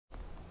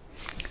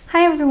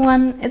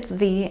everyone, it's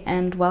V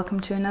and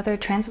welcome to another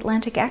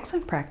Transatlantic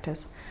Accent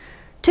practice.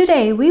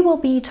 Today we will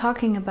be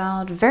talking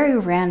about very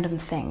random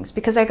things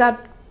because I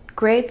got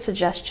great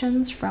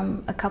suggestions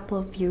from a couple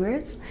of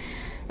viewers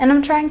and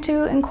I'm trying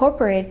to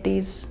incorporate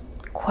these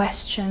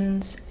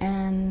questions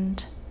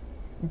and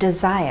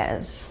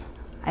desires,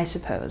 I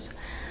suppose.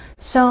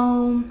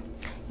 So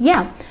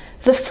yeah,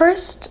 the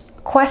first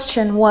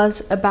question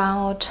was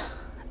about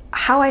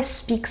how I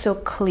speak so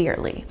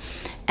clearly.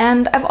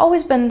 And I've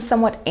always been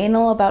somewhat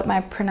anal about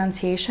my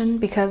pronunciation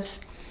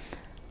because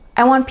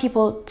I want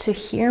people to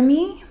hear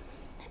me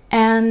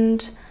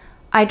and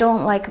I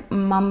don't like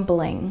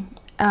mumbling,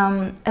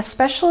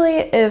 especially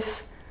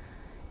if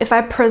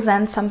I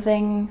present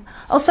something.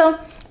 Also,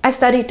 I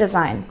studied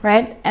design,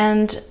 right?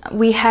 And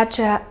we had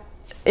to,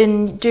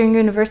 during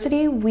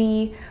university,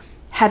 we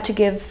had to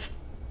give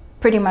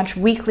pretty much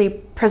weekly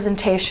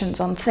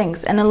presentations on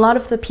things. And a lot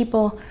of the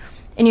people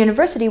in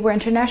university were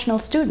international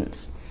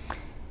students.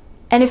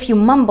 And if you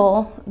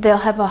mumble, they'll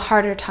have a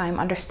harder time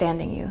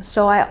understanding you.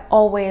 So I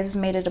always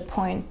made it a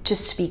point to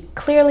speak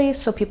clearly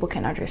so people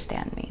can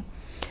understand me.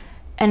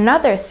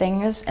 Another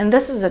thing is, and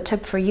this is a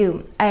tip for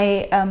you,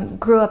 I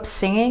grew up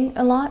singing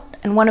a lot,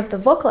 and one of the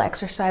vocal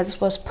exercises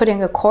was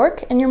putting a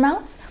cork in your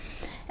mouth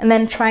and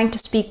then trying to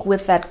speak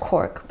with that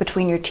cork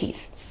between your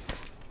teeth.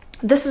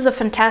 This is a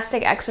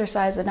fantastic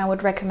exercise and I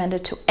would recommend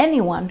it to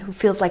anyone who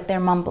feels like they're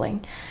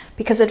mumbling,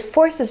 because it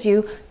forces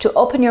you to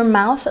open your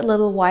mouth a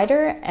little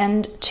wider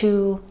and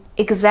to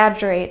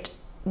exaggerate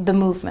the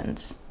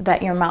movements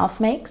that your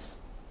mouth makes.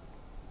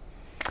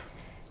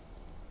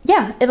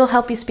 Yeah, it'll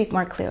help you speak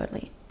more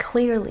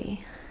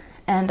clearly,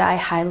 and I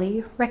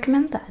highly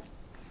recommend that.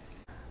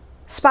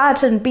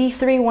 Spartan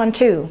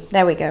B312,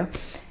 there we go,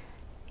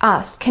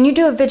 asked, can you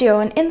do a video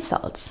on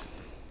insults?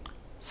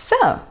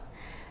 So,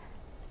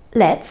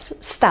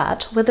 let's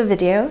start with a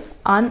video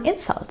on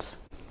insults.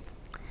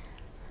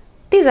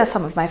 These are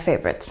some of my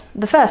favorites.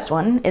 The first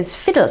one is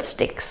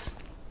fiddlesticks.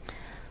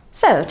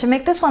 So, to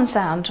make this one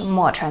sound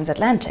more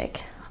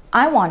transatlantic,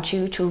 I want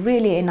you to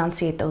really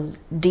enunciate those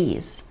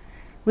Ds.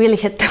 Really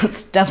hit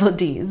those double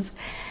Ds.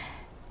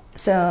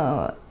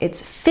 So,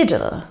 it's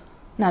fiddle,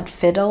 not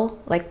fiddle.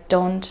 Like,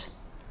 don't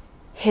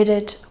hit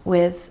it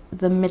with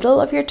the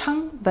middle of your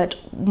tongue, but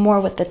more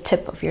with the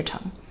tip of your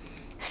tongue.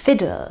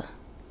 Fiddle.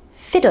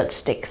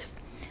 Fiddlesticks.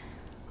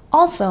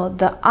 Also,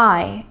 the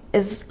I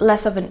is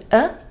less of an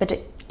but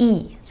an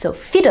E. So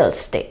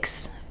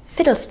fiddlesticks.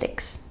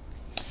 Fiddlesticks.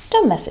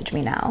 Don't message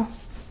me now.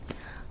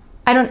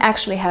 I don't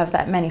actually have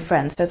that many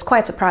friends, so it's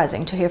quite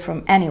surprising to hear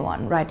from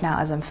anyone right now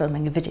as I'm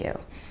filming a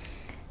video.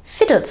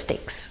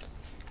 Fiddlesticks.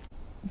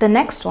 The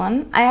next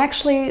one, I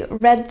actually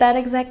read that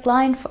exact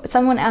line.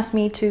 Someone asked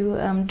me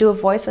to do a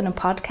voice in a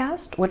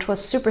podcast, which was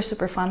super,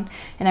 super fun,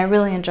 and I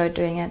really enjoyed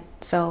doing it.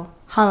 So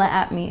holla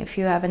at me if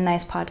you have a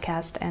nice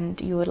podcast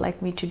and you would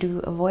like me to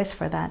do a voice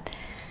for that.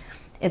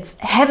 It's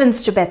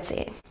heavens to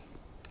Betsy.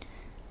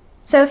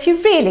 So if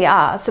you really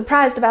are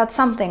surprised about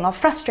something or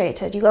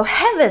frustrated, you go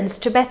heavens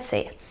to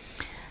Betsy.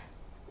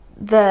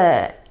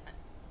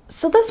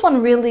 So this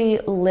one really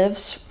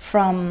lives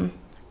from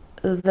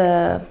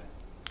the,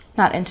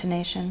 not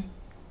intonation.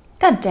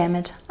 God damn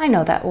it, I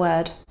know that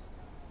word.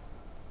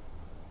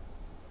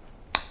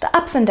 The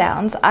ups and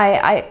downs,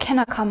 I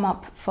cannot come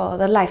up for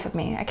the life of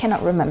me. I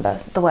cannot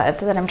remember the word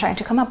that I'm trying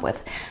to come up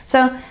with.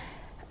 So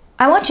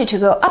I want you to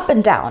go up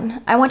and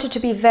down. I want it to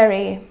be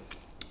very,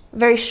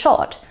 very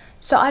short.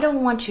 So I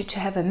don't want you to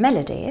have a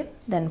melody,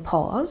 then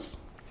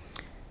pause,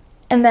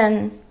 and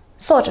then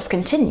sort of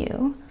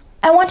continue.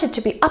 I want it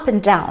to be up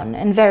and down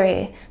and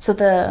very, so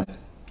a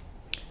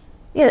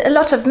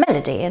lot of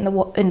melody in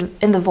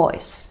the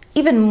voice,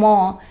 even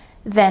more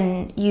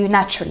than you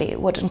naturally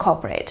would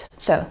incorporate.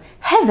 So,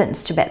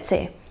 heavens to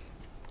Betsy.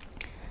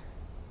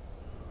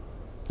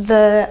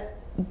 The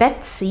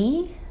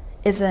Betsy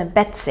is a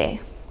Betsy,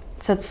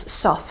 so it's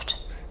soft.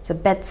 It's a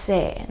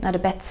Betsy, not a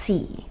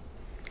Betsy.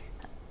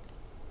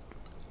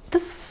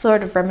 This is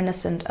sort of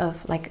reminiscent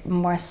of like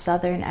more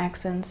southern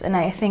accents, and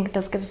I think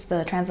this gives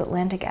the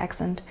transatlantic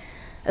accent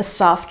a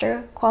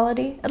softer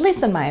quality, at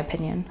least in my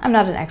opinion. I'm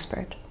not an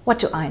expert. What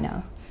do I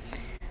know?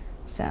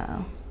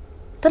 So,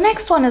 the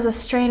next one is a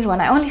strange one.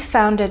 I only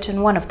found it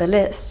in one of the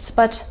lists,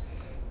 but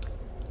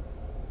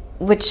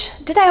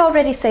did I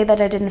already say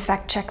that I didn't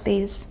fact check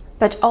these?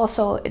 But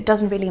also, it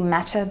doesn't really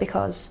matter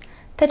because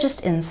they're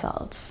just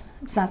insults.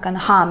 It's not gonna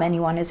harm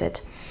anyone, is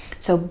it?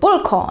 So,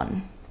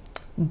 bullcorn.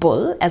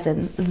 Bull, as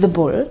in the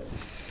bull,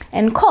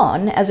 and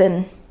corn, as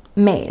in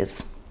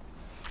maize.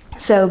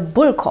 So,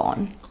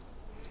 bullcorn.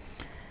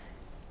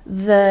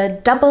 The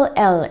double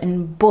L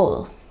in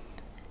bull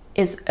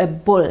is a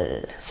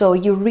bull. So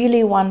you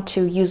really want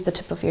to use the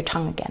tip of your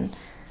tongue again.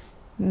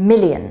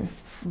 Million,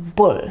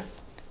 bull.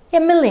 Yeah,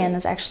 million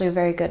is actually a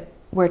very good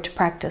word to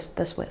practice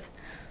this with.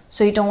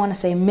 So you don't want to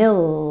say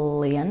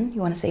million,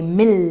 you want to say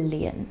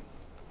million.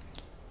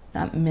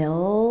 Not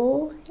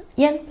million,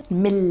 but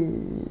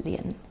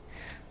million.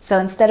 So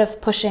instead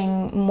of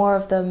pushing more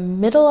of the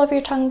middle of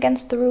your tongue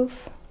against the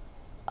roof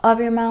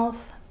of your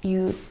mouth,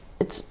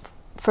 it's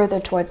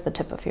further towards the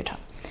tip of your tongue.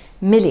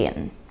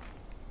 Million.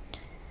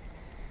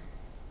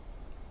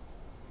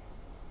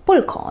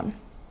 Bullcorn.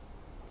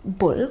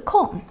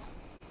 Bullcorn.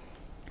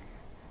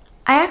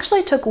 I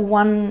actually took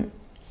one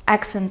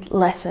accent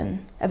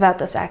lesson about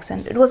this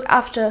accent. It was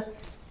after,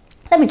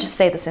 let me just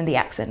say this in the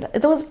accent.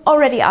 It was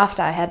already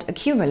after I had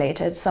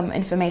accumulated some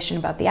information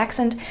about the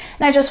accent,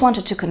 and I just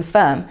wanted to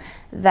confirm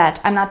that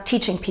I'm not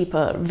teaching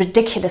people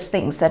ridiculous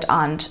things that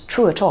aren't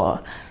true at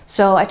all.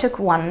 So I took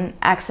one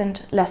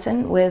accent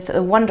lesson with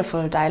a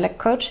wonderful dialect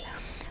coach.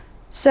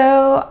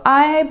 So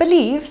I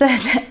believe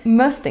that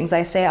most things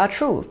I say are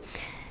true.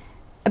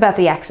 About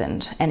the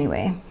accent,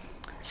 anyway.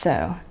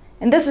 So,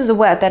 and this is a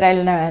word that I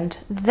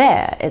learned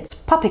there. It's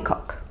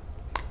poppycock,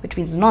 which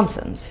means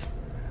nonsense.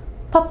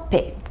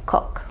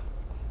 Poppycock.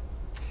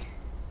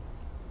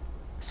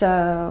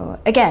 So,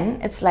 again,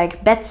 it's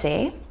like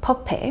Betsy,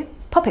 poppy,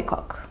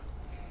 poppycock.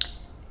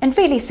 And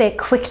really say it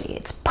quickly,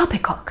 it's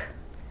poppycock.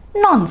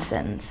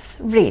 Nonsense,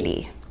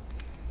 really.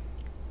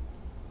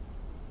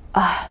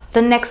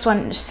 The next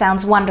one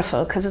sounds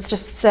wonderful because it's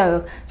just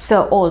so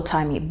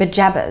old-timey.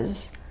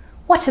 Bejabbers.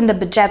 What in the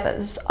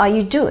bejabbers are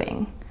you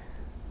doing?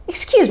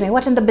 Excuse me,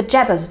 what in the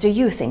bejabbers do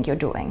you think you're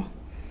doing?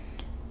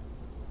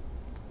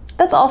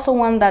 That's also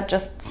one that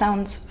just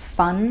sounds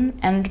fun,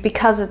 and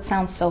because it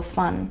sounds so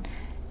fun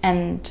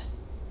and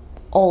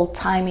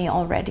old-timey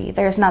already,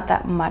 there's not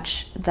that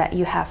much that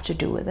you have to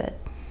do with it.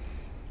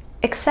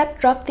 Except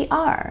drop the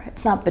R.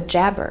 It's not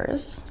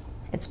bejabbers,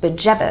 it's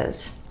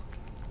bejabbers.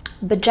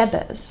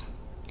 Bejabbers.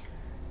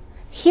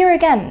 Here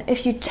again,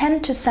 if you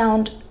tend to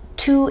sound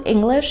too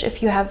English,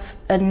 if you have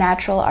a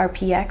natural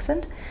RP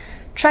accent,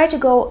 try to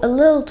go a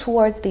little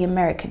towards the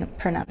American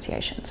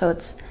pronunciation. So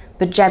it's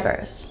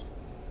bejabbers.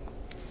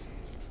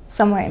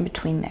 Somewhere in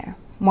between there.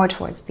 More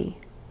towards the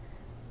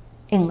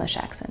English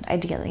accent,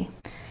 ideally.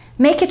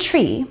 Make a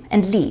tree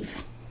and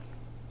leave.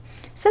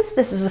 Since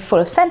this is a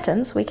full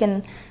sentence, we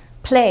can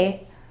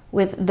play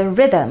with the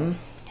rhythm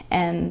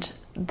and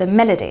the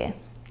melody.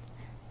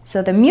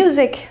 So the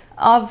music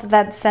of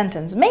that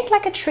sentence, make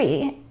like a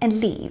tree and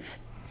leave.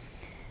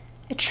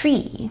 A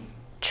tree,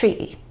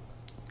 tree.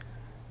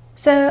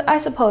 So I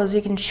suppose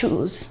you can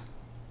choose.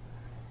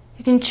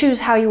 You can choose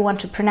how you want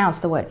to pronounce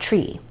the word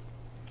tree.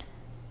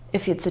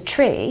 If it's a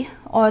tray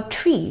or a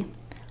tree.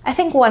 I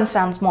think one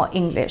sounds more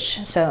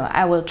English, so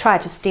I will try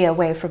to steer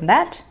away from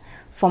that.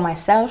 For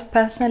myself,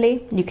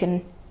 personally, you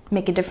can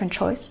make a different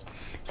choice.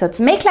 So it's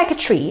make like a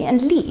tree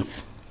and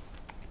leave.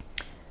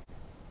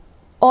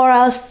 Or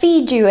I'll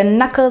feed you a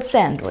knuckle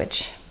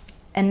sandwich.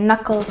 A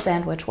knuckle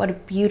sandwich, what a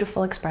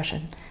beautiful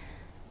expression.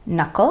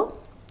 Knuckle,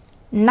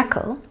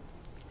 knuckle,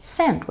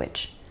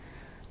 sandwich.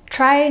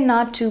 Try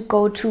not to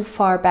go too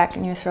far back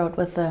in your throat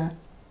with the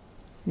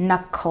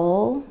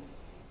knuckle.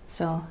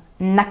 So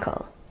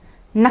knuckle,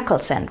 knuckle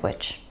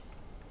sandwich.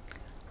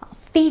 I'll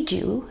feed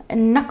you a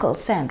knuckle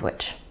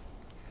sandwich.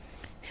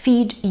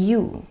 Feed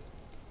you.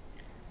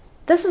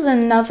 This is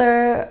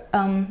another,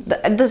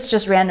 this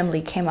just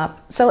randomly came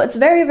up. So it's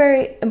very,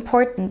 very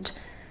important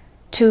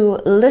to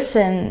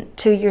listen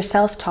to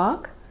yourself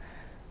talk,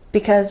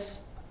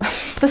 because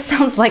this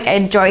sounds like I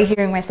enjoy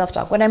hearing myself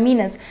talk. What I mean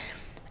is,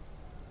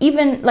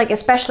 even like,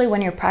 especially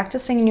when you're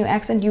practicing a new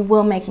accent, you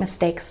will make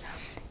mistakes.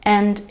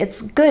 And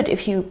it's good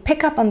if you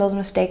pick up on those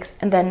mistakes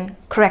and then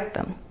correct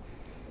them.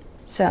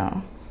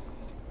 So,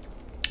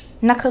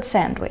 knuckle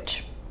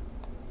sandwich.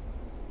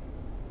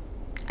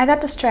 I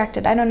got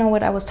distracted. I don't know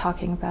what I was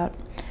talking about.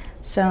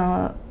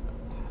 So,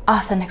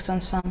 the next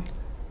one's fun.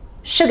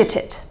 Sugar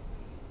tit.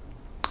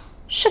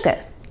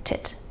 Sugar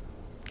tit.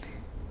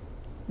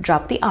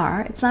 Drop the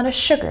R. It's not a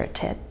sugar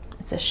tit.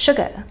 It's a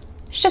sugar.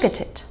 Sugar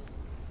tit.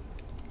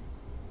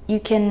 You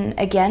can,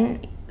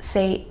 again,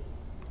 say,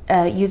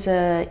 use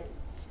a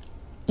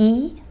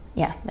E.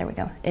 Yeah, there we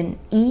go. An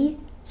E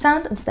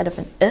sound instead of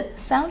an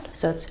sound.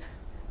 So it's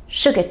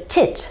sugar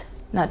tit,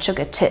 not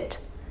sugar tit.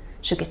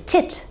 Sugar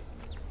tit.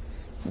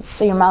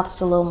 So your mouth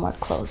is a little more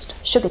closed.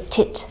 Sugar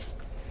tit.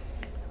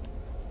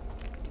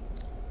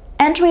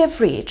 And we have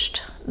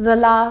reached the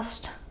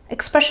last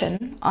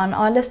expression on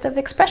our list of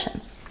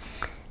expressions.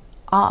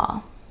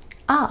 Ah.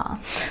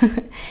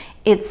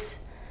 It's,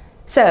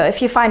 so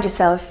if you find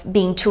yourself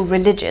being too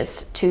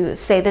religious to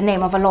say the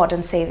name of our Lord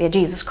and Savior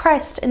Jesus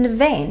Christ in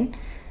vain,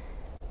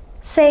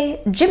 say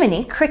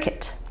Jiminy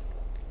Cricket.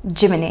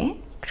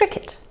 Jiminy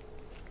Cricket.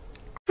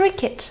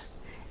 Cricket.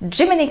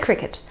 Jiminy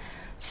Cricket.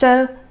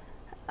 So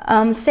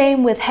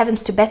same with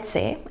Heavens to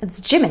Betsy,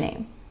 it's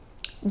Jiminy.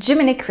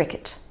 Jiminy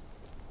Cricket.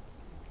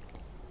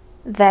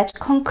 That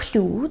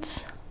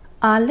concludes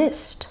our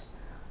list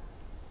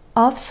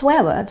of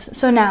swear words.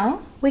 So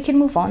now we can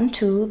move on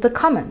to the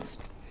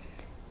comments.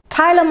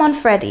 Tyler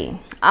Monfreddy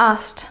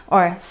asked,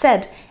 or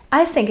said,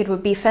 I think it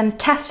would be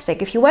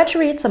fantastic if you were to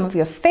read some of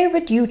your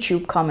favorite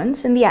YouTube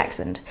comments in the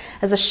accent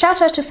as a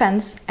shout out to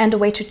fans and a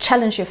way to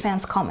challenge your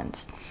fans'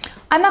 comments.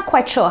 I'm not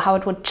quite sure how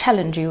it would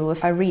challenge you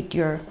if I read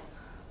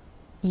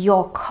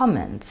your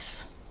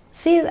comments.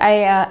 See,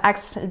 I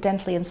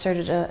accidentally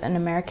inserted an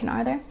American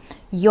R there.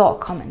 Your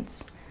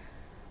comments.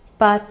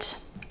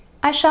 But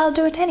I shall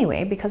do it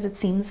anyway because it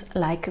seems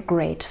like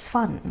great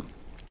fun.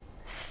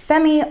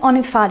 Femi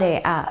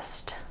Onifade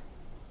asked,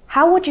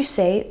 how would you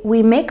say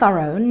we make our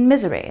own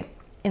misery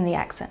in the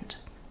accent?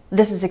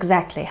 This is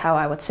exactly how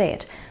I would say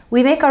it.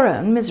 We make our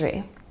own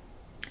misery.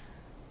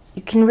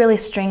 You can really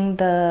string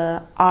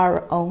the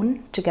our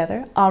own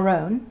together. Our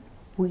own.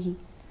 We.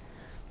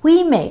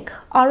 We make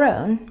our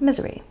own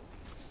misery.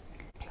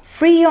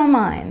 Free Your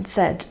Mind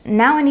said,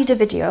 now I need a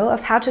video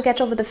of how to get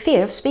over the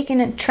fear of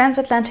speaking a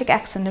transatlantic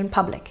accent in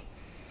public.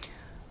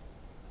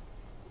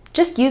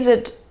 Just use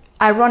it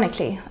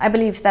ironically. I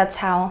believe that's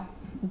how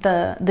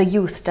the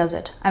youth does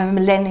it. I'm a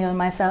millennial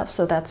myself,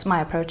 so that's my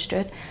approach to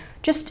it.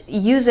 Just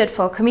use it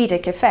for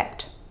comedic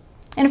effect.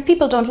 And if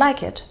people don't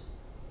like it,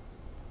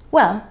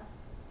 well,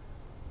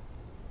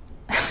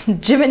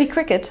 Jiminy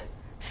Cricket,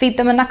 feed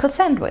them a knuckle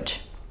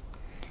sandwich.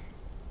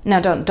 No,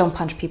 don't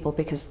punch people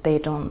because they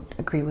don't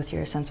agree with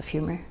your sense of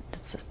humor.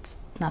 It's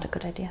not a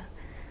good idea.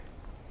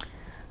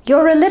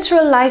 You're a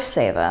literal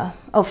lifesaver.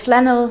 Oh,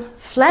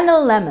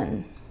 Flannel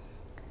Lemon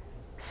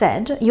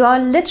said, you are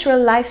a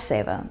literal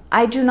lifesaver.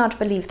 I do not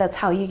believe that's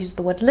how you use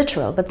the word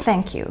literal, but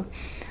thank you.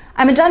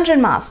 I'm a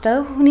dungeon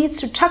master who needs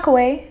to chuck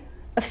away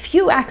a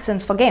few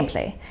accents for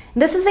gameplay.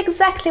 This is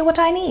exactly what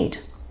I need.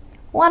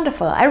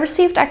 Wonderful. I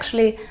received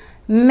actually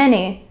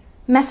many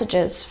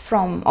messages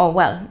from, or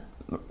well,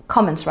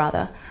 comments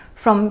rather,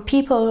 from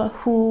people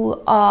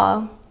who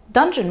are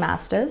dungeon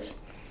masters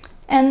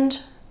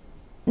and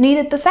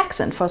needed this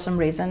accent for some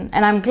reason,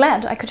 and I'm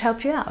glad I could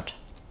help you out.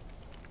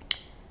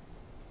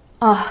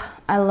 Oh,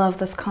 I love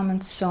this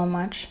comment so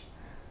much.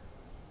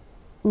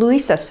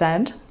 Louisa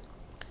said,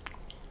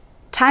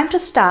 time to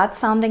start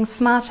sounding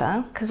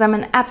smarter because I'm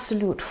an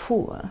absolute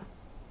fool.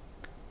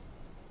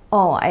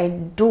 Oh, I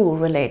do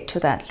relate to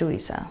that,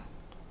 Louisa,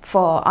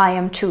 for I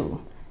am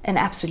too an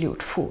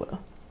absolute fool.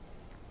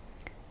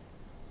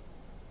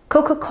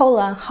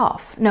 Coca-Cola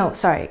Huff. No,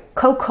 sorry,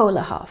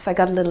 Coca-Cola Huff. I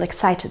got a little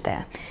excited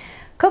there.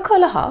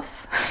 Coca-Cola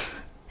Huff.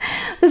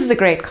 This is a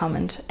great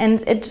comment,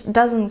 and it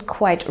doesn't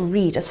quite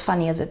read as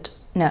funny as it...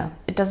 No,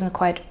 it doesn't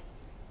quite...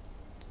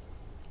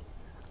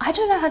 I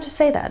don't know how to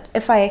say that.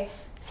 If I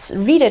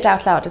read it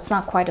out loud, it's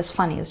not quite as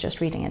funny as just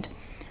reading it.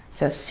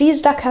 So,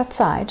 sees duck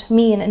outside,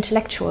 me an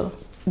intellectual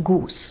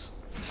goose.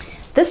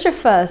 This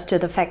refers to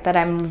the fact that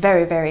I'm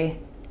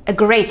a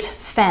great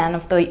fan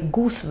of the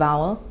goose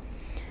vowel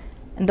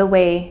and the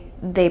way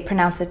they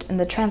pronounce it in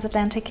the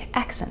transatlantic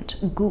accent,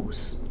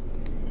 goose.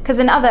 Because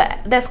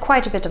there's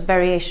quite a bit of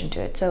variation to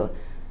it. So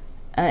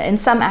in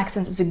some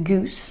accents it's a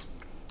goose,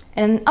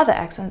 and in other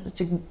accents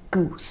it's a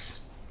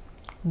goose.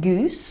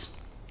 Goose,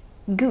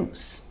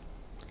 goose.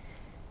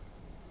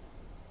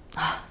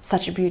 Oh,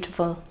 such a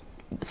beautiful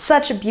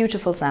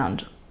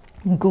sound.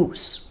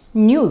 Goose.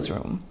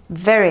 Newsroom.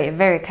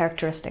 Very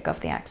characteristic of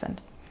the accent.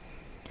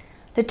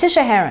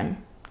 Letitia Heron.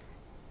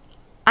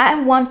 I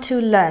want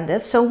to learn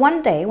this, so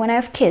one day when I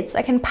have kids,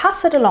 I can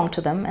pass it along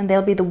to them and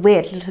they'll be the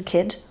weird little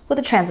kid with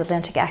a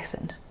transatlantic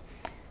accent.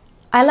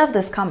 I love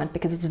this comment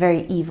because it's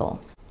very evil.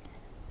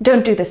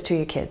 Don't do this to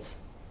your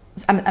kids.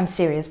 I'm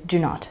serious, do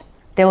not.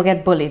 They will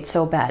get bullied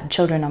so bad.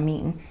 Children are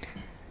mean.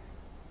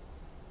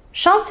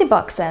 Chauncey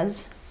Buck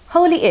says,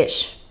 holy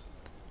ish.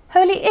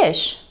 Holy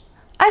ish?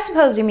 I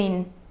suppose you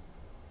mean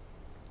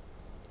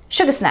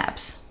sugar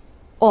snaps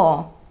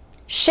or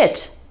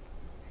shit.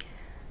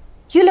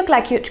 You look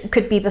like you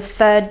could be the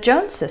third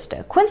Jones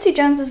sister. Quincy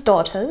Jones's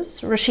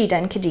daughters, Rashida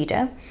and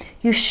Khadija.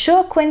 You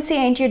sure Quincy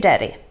ain't your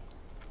daddy?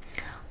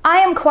 I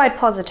am quite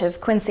positive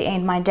Quincy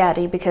ain't my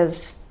daddy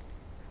because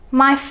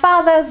my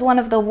father's one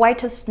of the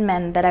whitest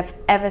men that I've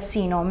ever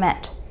seen or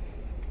met.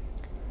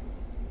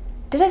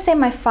 Did I say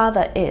my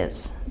father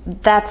is?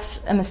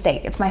 That's a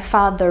mistake. It's my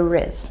father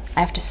is.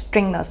 I have to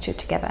string those two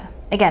together.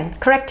 Again,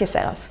 correct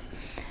yourself.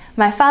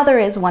 My father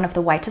is one of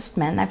the whitest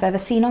men I've ever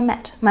seen or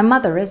met. My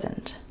mother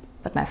isn't.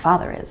 But my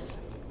father is.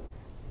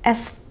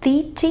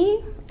 Aesthete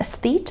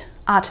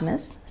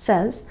Artemis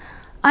says,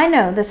 I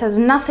know this has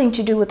nothing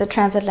to do with the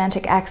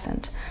transatlantic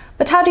accent,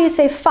 but how do you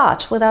say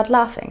fart without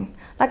laughing?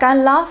 Like I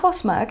laugh or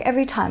smirk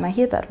every time I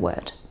hear that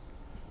word.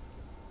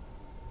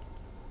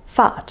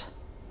 Fart.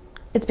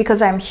 It's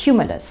because I'm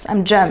humorless.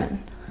 I'm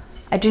German.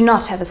 I do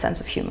not have a sense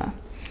of humor.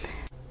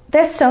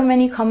 There's so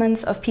many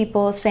comments of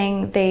people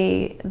saying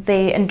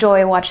they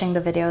enjoy watching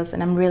the videos,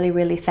 and I'm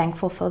really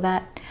thankful for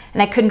that.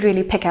 And I couldn't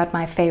really pick out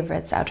my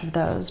favorites out of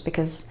those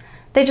because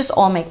they just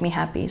all make me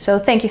happy. So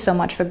thank you so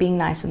much for being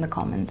nice in the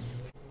comments.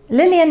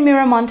 Lillian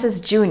Miramontes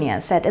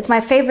Jr. said, it's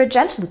my favorite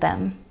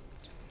gentleman.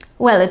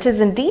 Well, it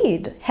is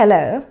indeed.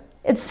 Hello.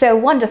 It's so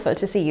wonderful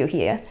to see you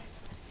here.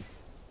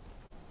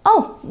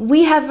 Oh,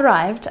 we have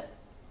arrived.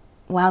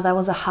 Wow, that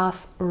was a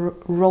half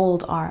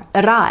rolled R.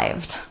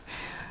 Arrived.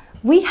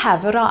 We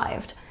have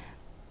arrived.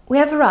 We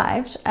have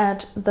arrived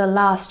at the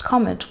last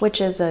comment,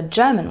 which is a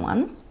German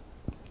one.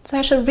 So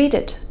I shall read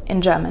it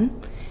in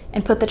German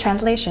and put the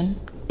translation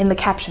in the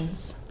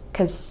captions,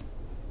 because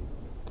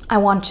I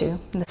want to.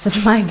 This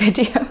is my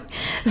video.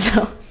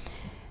 So,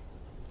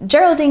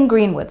 Geraldine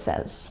Greenwood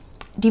says,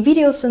 die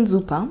Videos sind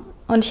super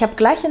und ich habe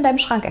gleich in deinem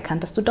Schrank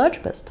erkannt, dass du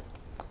Deutsch bist.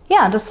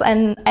 Ja, das ist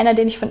einer,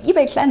 den ich von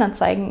eBay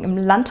Kleinanzeigen im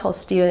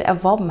Landhausstil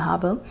erworben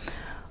habe.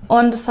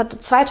 Und es hat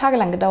 2 Tage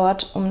lang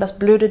gedauert, um das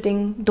blöde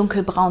Ding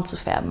dunkelbraun zu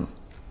färben.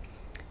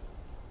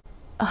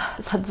 Oh,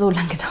 es hat so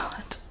lange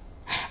gedauert.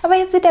 Aber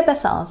jetzt sieht er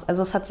besser aus,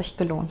 also es hat sich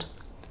gelohnt.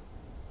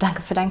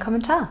 Danke für deinen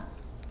Kommentar.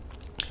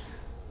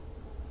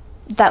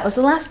 That was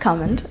the last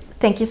comment.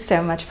 Thank you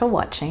so much for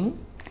watching.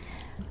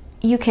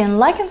 You can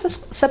like and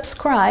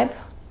subscribe.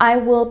 I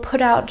will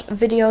put out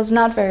videos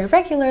not very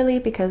regularly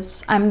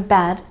because I'm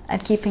bad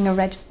at keeping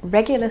a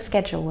regular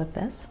schedule with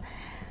this.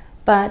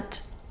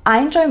 But I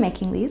enjoy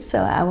making these, so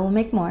I will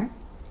make more.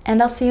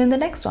 And I'll see you in the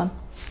next one.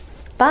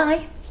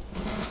 Bye!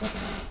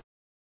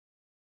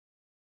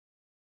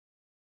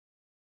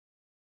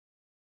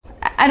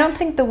 I don't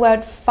think the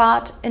word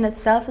fart in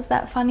itself is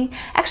that funny.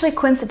 Actually,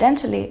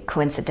 coincidentally,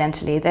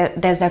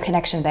 there's no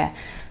connection there.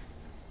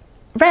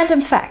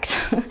 Random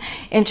fact,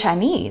 in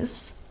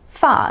Chinese,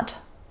 fart,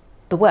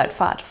 the word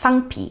fart,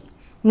 放屁,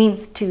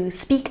 means to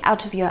speak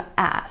out of your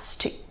ass,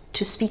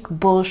 to speak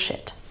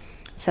bullshit.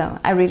 So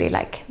I really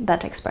like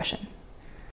that expression.